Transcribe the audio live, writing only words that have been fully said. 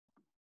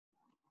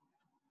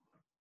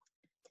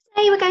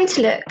Today we're going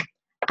to look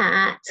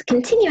at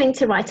continuing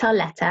to write our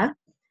letter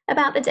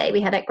about the day we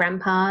had at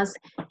Grandpa's.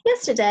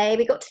 Yesterday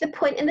we got to the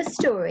point in the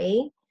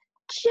story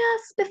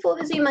just before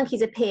the zoo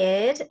monkeys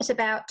appeared at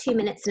about 2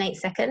 minutes and 8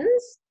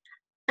 seconds.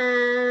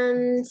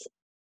 And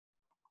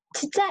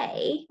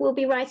today we'll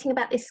be writing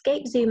about the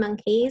escaped zoo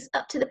monkeys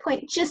up to the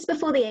point just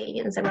before the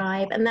aliens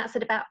arrive, and that's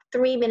at about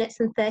 3 minutes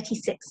and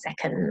 36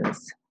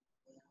 seconds.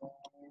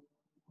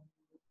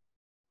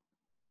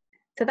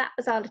 So that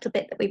was our little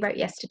bit that we wrote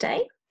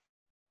yesterday.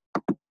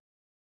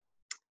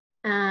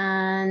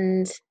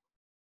 And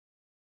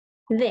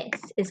this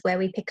is where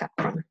we pick up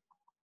from.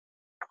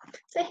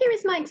 So here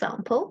is my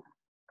example.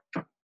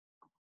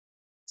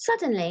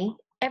 Suddenly,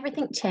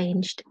 everything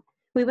changed.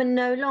 We were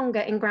no longer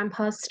in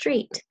Grandpa's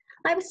street.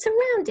 I was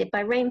surrounded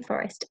by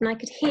rainforest, and I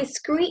could hear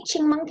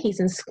screeching monkeys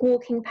and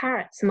squawking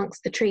parrots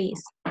amongst the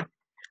trees.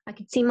 I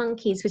could see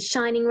monkeys with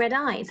shining red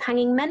eyes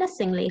hanging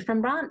menacingly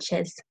from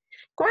branches.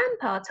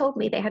 Grandpa told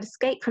me they had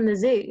escaped from the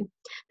zoo.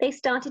 They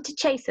started to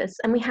chase us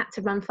and we had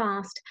to run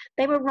fast.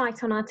 They were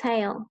right on our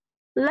tail.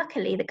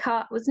 Luckily, the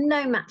cart was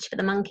no match for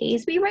the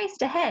monkeys. We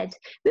raced ahead.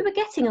 We were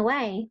getting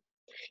away.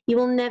 You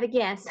will never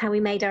guess how we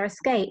made our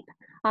escape.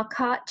 Our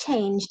cart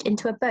changed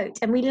into a boat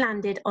and we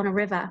landed on a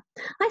river.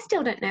 I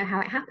still don't know how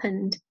it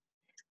happened.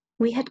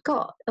 We had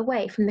got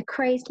away from the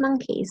crazed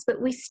monkeys,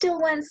 but we still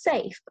weren't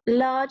safe.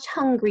 Large,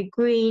 hungry,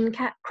 green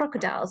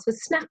crocodiles were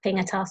snapping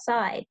at our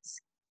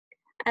sides.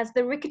 As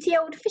the rickety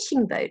old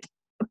fishing boat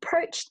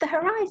approached the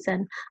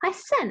horizon, I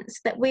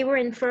sensed that we were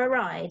in for a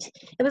ride.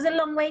 It was a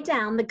long way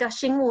down the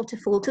gushing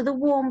waterfall to the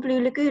warm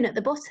blue lagoon at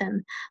the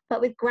bottom,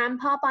 but with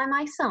Grandpa by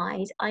my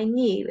side, I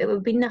knew it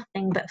would be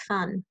nothing but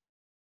fun.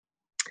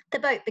 The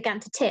boat began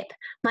to tip.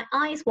 My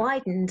eyes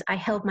widened. I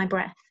held my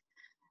breath.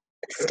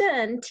 The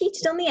stern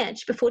teetered on the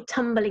edge before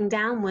tumbling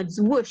downwards.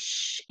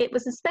 Whoosh! It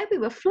was as though we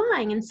were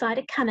flying inside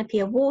a canopy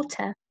of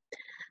water.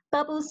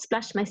 Bubbles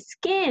splashed my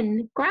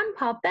skin.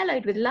 Grandpa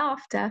bellowed with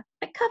laughter.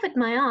 I covered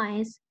my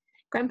eyes.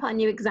 Grandpa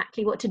knew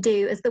exactly what to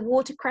do. As the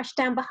water crashed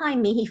down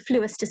behind me, he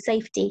flew us to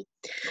safety.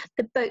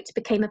 The boat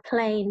became a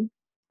plane.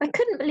 I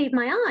couldn't believe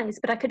my eyes,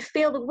 but I could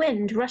feel the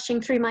wind rushing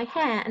through my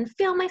hair and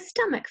feel my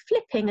stomach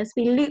flipping as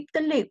we looped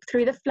the loop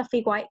through the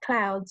fluffy white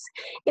clouds.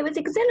 It was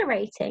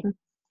exhilarating.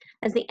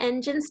 As the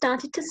engine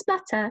started to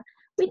splutter,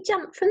 we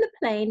jumped from the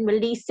plane,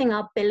 releasing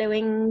our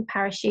billowing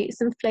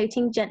parachutes and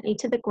floating gently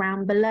to the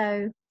ground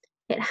below.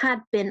 It had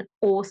been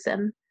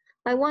awesome.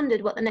 I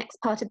wondered what the next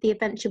part of the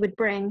adventure would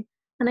bring,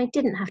 and I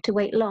didn't have to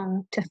wait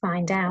long to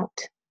find out.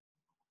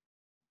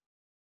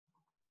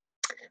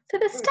 So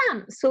the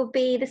stamps will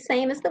be the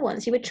same as the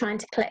ones you were trying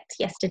to collect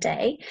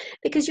yesterday,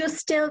 because you're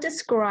still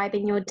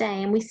describing your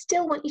day, and we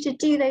still want you to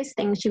do those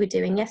things you were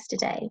doing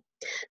yesterday.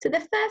 So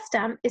the first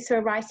stamp is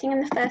for writing in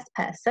the first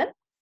person.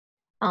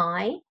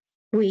 I,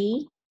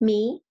 we,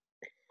 me.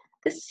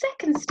 The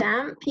second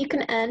stamp you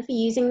can earn for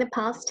using the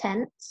past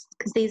tense,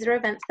 because these are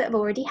events that have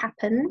already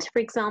happened. For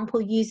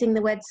example, using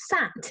the word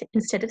sat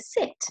instead of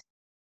sit.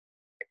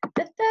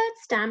 The third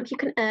stamp you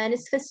can earn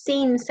is for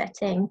scene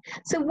setting.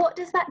 So what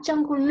does that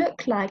jungle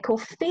look like or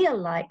feel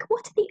like?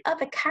 What are the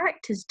other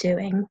characters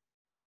doing?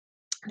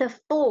 The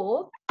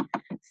fourth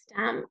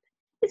stamp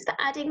is for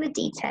adding the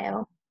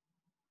detail.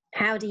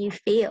 How do you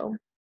feel?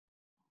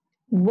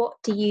 What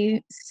do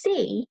you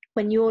see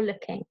when you're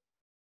looking?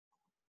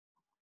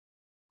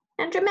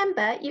 And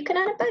remember, you can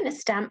earn a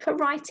bonus stamp for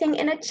writing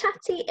in a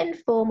chatty,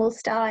 informal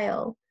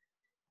style,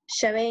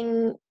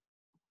 showing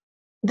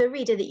the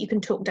reader that you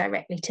can talk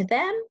directly to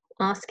them,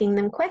 asking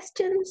them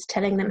questions,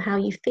 telling them how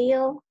you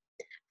feel.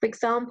 For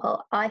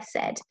example, I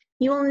said,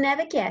 "You will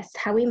never guess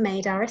how we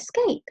made our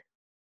escape."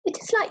 It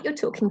is like you're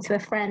talking to a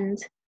friend.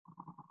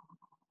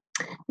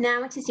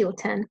 Now it is your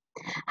turn.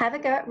 Have a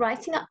go at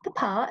writing up the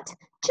part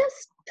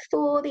just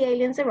before the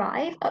aliens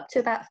arrive, up to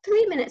about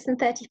 3 minutes and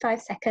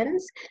 35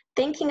 seconds,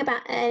 thinking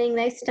about earning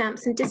those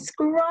stamps and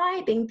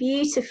describing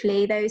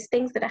beautifully those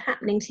things that are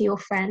happening to your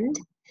friend.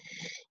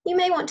 You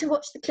may want to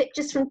watch the clip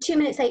just from 2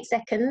 minutes 8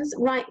 seconds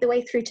right the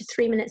way through to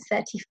 3 minutes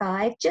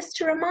 35, just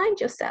to remind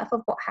yourself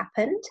of what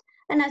happened.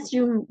 And as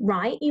you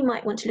write, you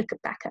might want to look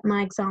back at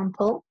my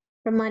example,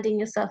 reminding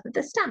yourself of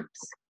the stamps.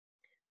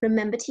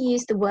 Remember to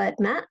use the word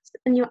maps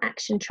and your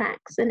action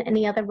tracks and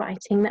any other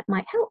writing that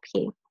might help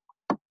you.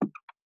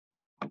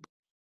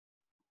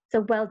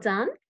 So well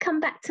done.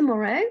 Come back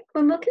tomorrow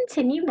when we'll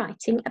continue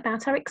writing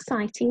about our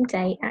exciting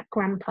day at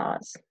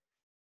Grandpa's.